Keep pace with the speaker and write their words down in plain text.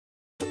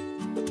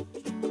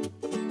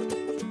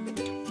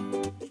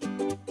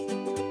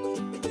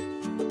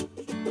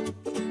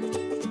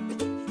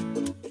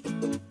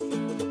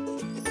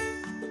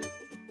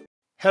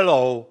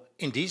Hello,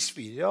 in this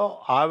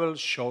video I will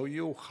show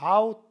you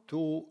how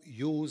to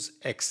use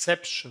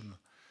exception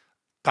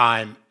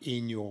time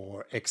in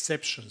your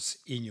exceptions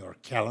in your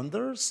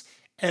calendars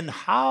and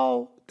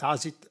how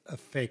does it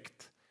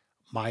affect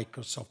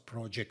Microsoft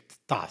Project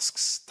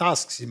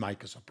tasks in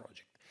Microsoft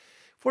Project.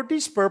 For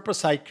this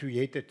purpose I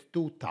created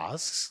two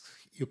tasks.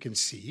 You can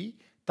see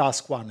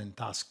task 1 and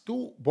task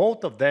 2.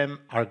 Both of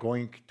them are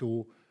going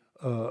to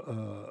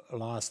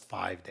last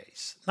 5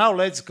 days. Now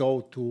let's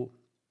go to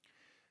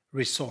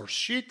resource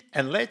sheet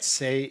and let's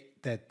say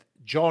that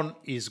John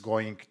is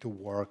going to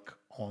work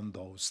on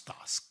those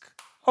tasks.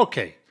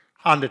 Okay,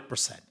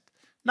 100%.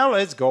 Now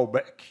let's go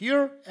back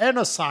here and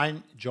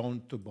assign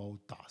John to both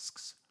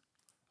tasks.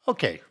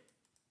 Okay,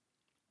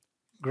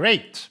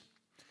 great.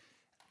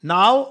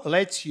 Now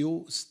let's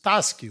use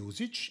task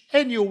usage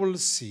and you will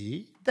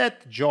see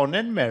that John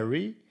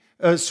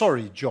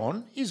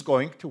is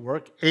going to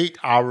work 8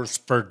 hours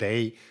per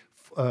day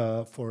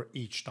for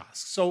each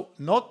task. So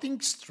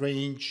nothing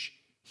strange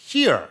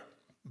here,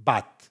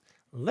 but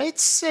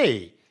let's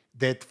say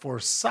that for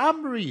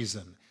some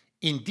reason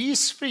in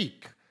this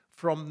week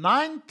from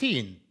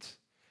 19th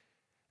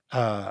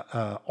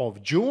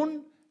of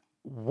June,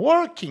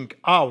 working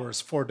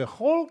hours for the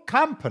whole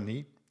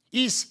company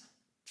is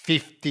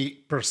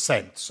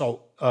 50%.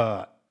 So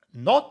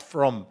not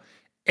from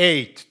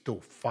 8 to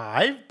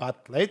 5,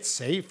 but let's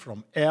say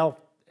from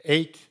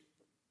 8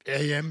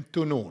 a.m.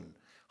 to noon.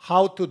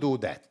 How to do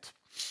that?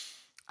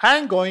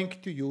 I'm going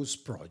to use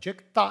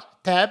Project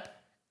tab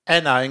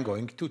and I'm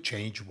going to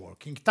change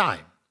working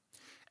time.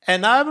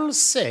 And I will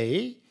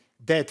say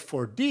that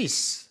for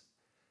this,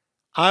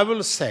 I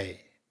will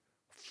say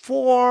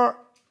 4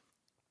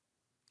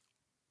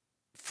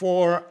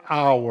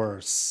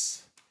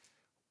 hours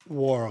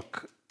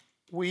work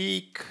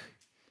week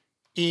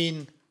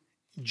in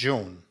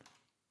June.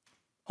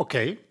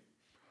 Okay.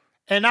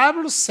 And I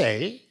will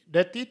say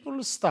that it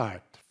will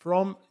start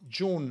from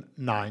June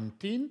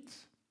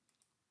 19th.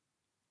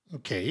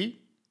 Okay,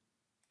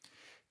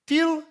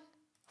 till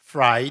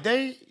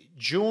Friday,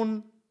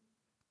 June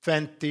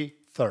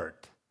 23rd.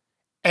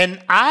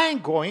 And I'm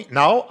going,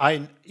 now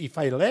if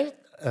I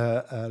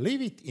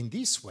leave it in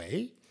this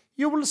way,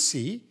 you will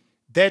see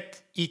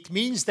that it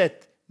means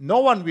that no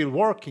one will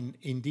work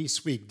in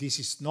this week. This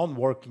is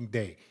non-working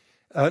day.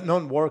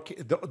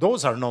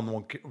 Those are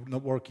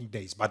non-working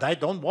days, but I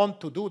don't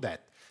want to do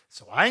that.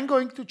 So I'm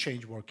going to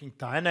change working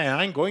time and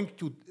I'm going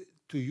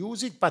to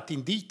use it, but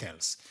in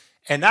details.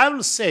 And I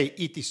will say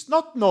it is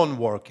not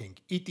non-working,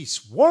 it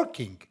is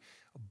working,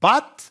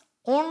 but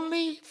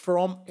only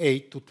from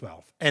 8 to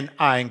 12. And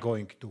I'm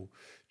going to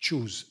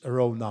choose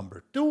row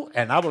number 2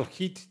 and I will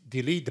hit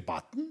delete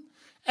button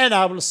and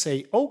I will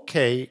say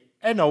OK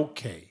and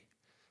OK.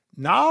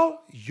 Now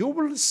you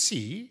will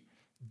see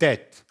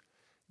that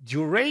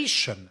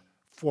duration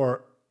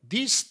for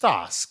this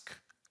task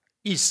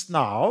is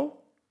now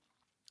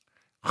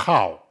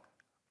how?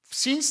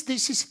 Since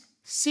this is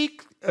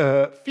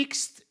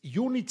fixed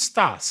units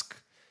task,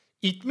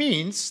 it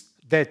means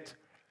that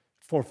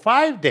for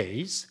 5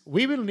 days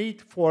we will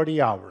need 40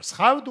 hours.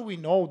 How do we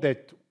know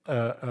that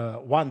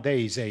 1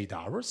 day is 8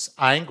 hours?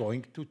 I'm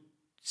going to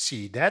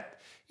see that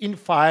in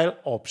File,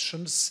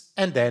 Options,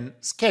 and then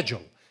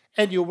Schedule.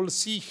 And you will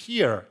see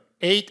here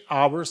 8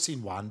 hours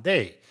in 1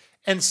 day.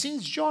 And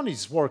since John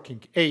is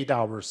working 8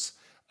 hours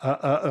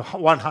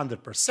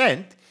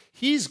 100%,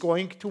 he's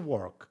going to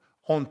work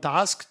on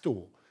task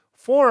 2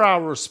 4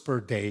 hours per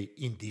day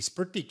in this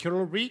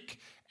particular week,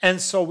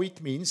 and so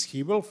it means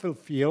he will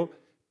fulfill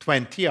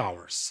 20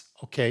 hours,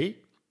 okay?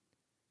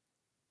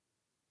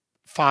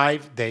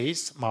 5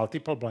 days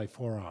multiplied by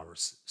 4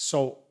 hours.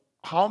 So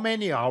how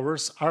many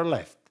hours are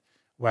left?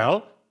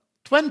 Well,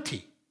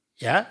 20,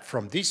 yeah?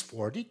 From this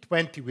 40,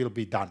 20 will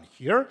be done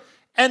here,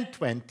 and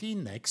 20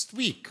 next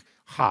week.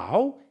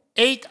 How?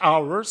 8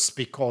 hours,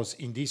 because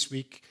in this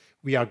week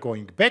we are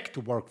going back to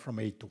work from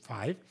 8 to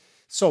 5,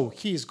 so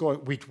he is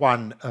going with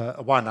 1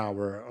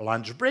 hour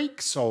lunch break.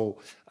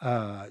 So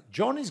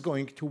John is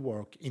going to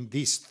work in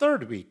this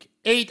third week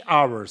 8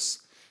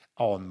 hours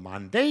on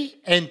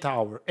Monday, 8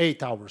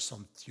 hours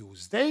on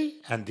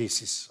Tuesday, and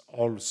this is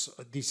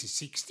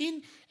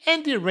 16.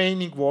 And the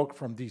remaining work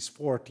from these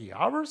 40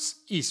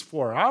 hours is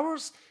 4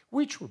 hours,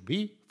 which will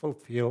be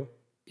fulfilled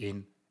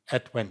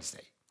at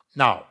Wednesday.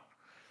 Now,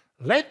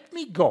 let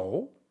me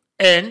go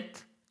and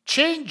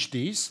change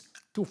this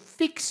to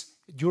fixed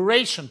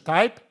duration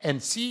type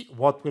and see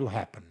what will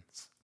happen.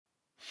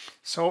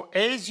 So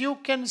as you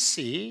can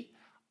see,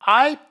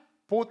 I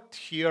put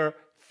here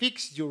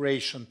fixed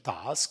duration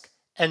task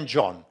and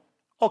John.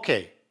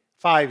 Okay,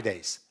 5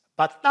 days.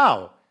 But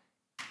now,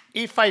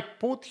 if I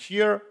put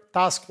here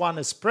task 1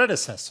 as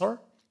predecessor,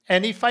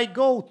 and if I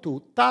go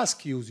to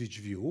task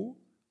usage view,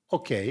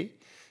 okay,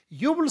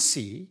 you will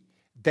see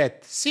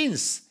that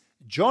since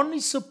John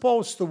is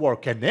supposed to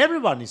work and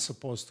everyone is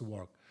supposed to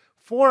work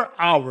 4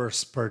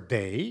 hours per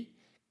day,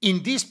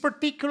 in this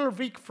particular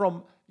week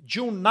from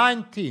June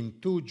 19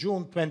 to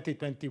June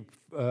 2021,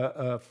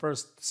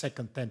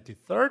 2nd,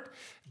 23rd,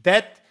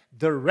 that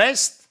the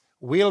rest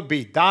will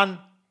be done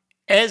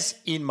as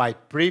in my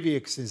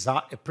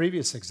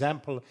previous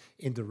example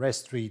in the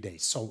rest 3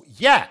 days. So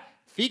yeah,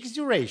 fixed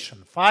duration,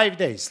 5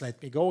 days.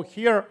 Let me go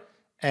here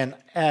and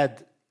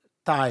add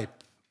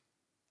type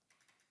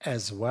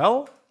as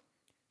well.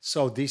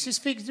 So this is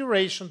fixed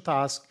duration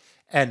task.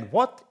 And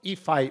what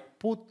if I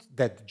put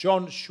that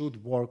John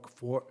should work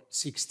for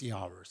 60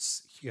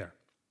 hours here?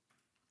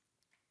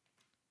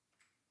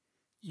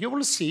 You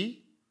will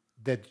see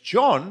that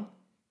John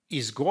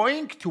is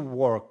going to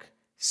work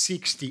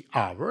 60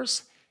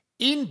 hours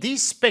in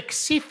this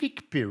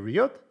specific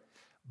period,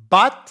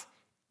 but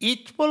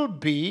it will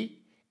be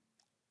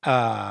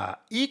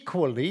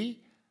equally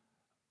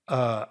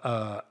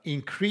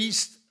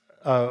increased.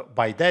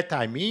 By that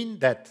I mean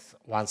that,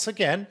 once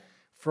again,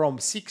 from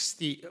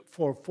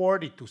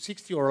 40 to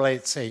 60, or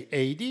let's say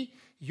 80,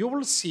 you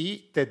will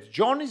see that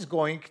John is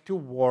going to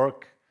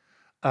work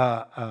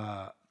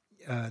now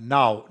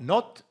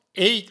not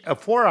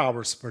 4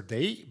 hours per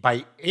day,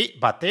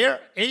 but there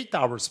 8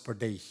 hours per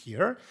day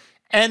here,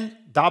 and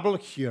double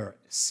here,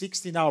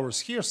 16 hours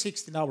here,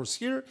 16 hours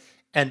here,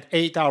 and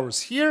 8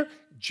 hours here,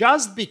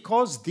 just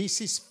because this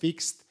is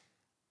fixed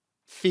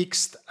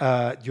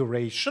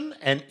duration.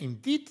 And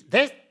indeed,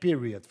 that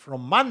period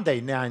from Monday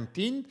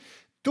 19th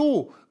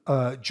to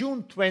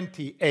June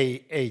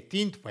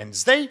 18th,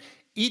 Wednesday,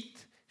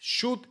 it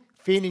should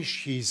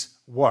finish his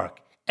work.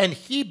 And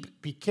he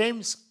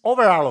becomes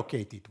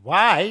over-allocated.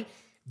 Why?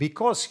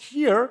 Because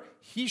here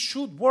he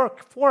should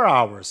work 4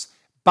 hours.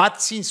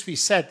 But since we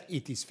said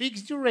it is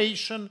fixed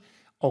duration,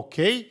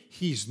 okay,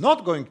 he's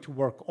not going to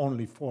work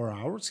only 4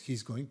 hours,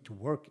 he's going to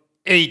work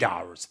 8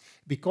 hours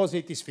because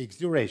it is fixed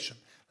duration.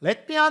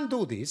 Let me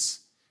undo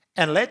this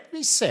and let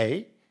me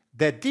say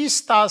that this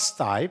task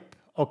type,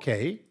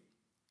 okay,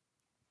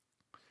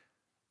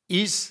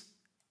 is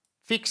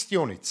fixed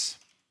units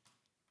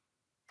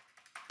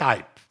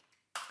type.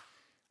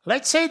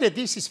 Let's say that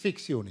this is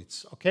fixed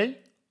units, okay?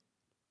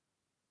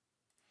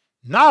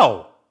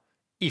 Now,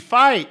 if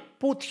I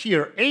put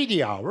here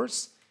 80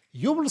 hours,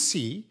 you will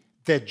see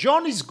that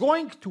John is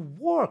going to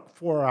work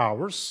 4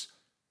 hours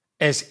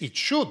as it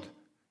should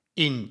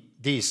in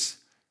this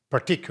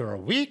particular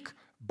week,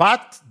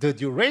 but the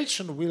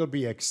duration will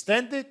be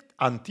extended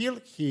until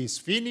he is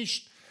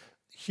finished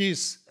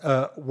his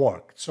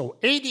work. So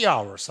 80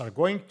 hours are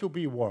going to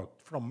be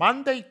worked from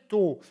Monday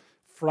to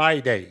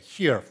Friday.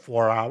 Here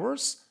 4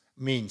 hours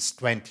means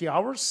 20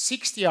 hours,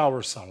 60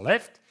 hours are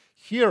left.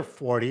 Here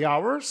 40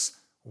 hours,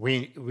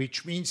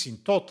 which means in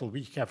total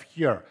we have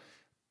here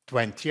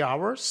 20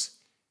 hours,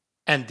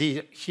 and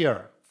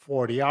here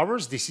 40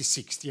 hours, this is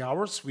 60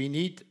 hours, we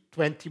need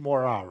 20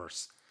 more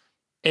hours.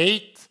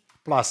 8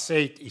 plus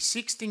 8 is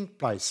 16,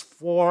 plus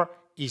 4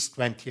 is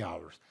 20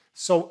 hours.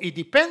 So it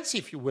depends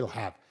if you will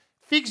have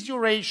fixed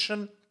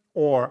duration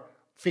or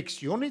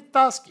fixed unit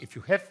task. If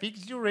you have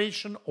fixed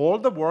duration, all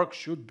the work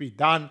should be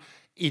done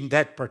in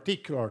that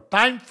particular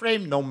time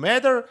frame, no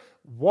matter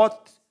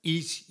what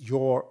is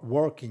your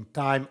working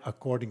time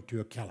according to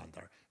your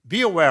calendar.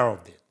 Be aware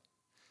of it.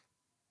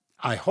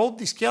 I hope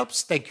this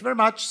helps. Thank you very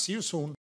much. See you soon.